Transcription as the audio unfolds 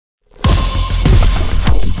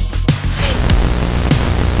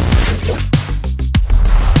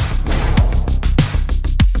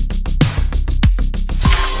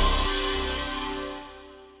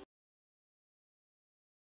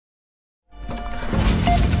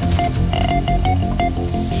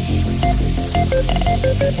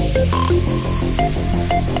In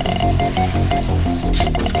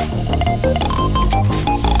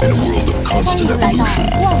a world of constant evolution,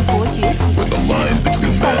 where the line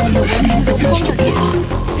between man and machine begins to blur,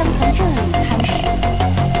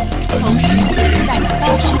 a new age of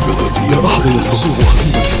possibility emerges.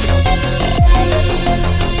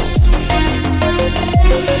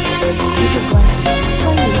 执政官，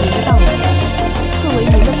欢迎您的到来。作为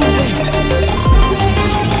您的顾问，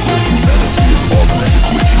 Where humanity is augmented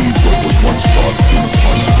to achieve what was once thought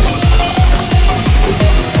impossible.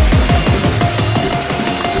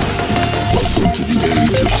 Welcome to the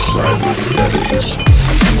age of cybernetics.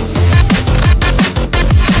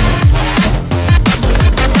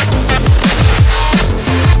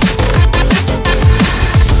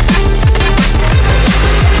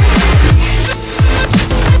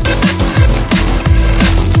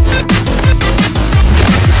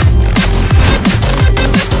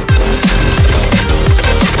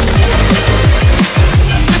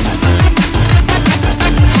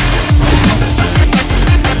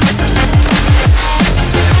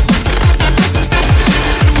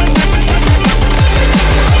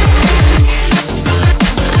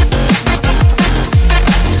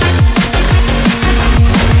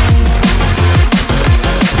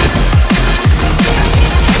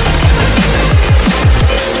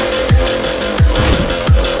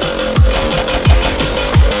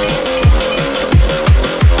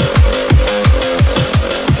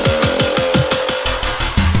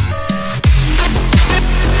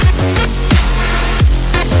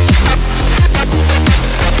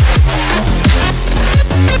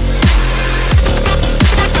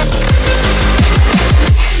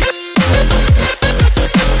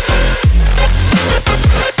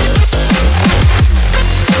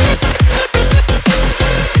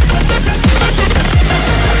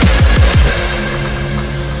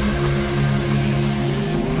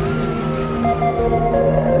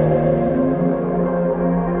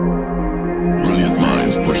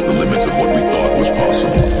 Push the limits of what we thought was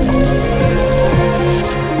possible.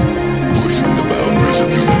 Pushing the boundaries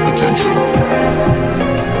of human potential.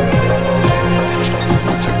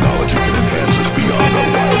 Where technology can enhance us beyond our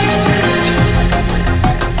wildest dreams.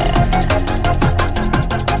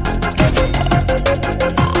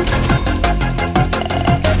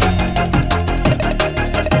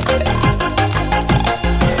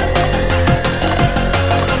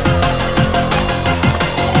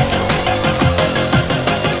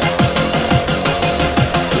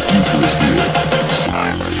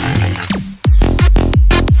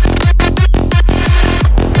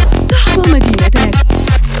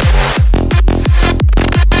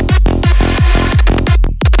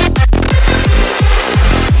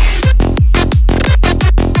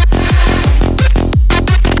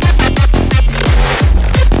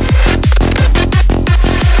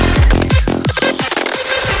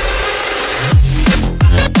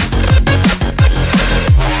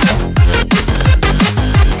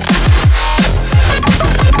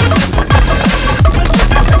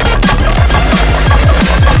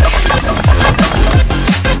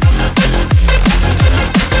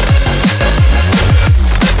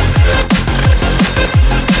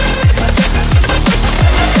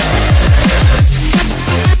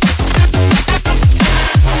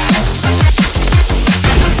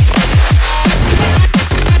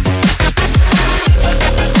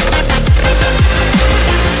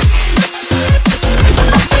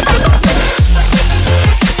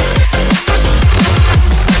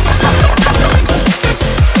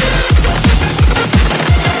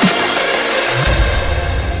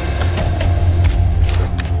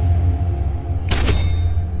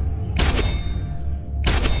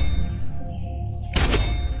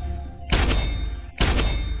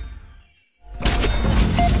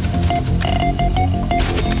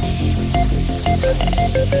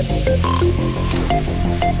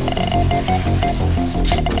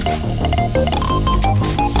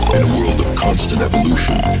 In a world of constant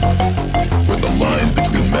evolution, where the line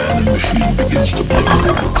between man and machine begins to blur,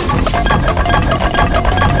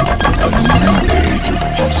 a new age of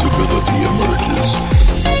possibility emerges.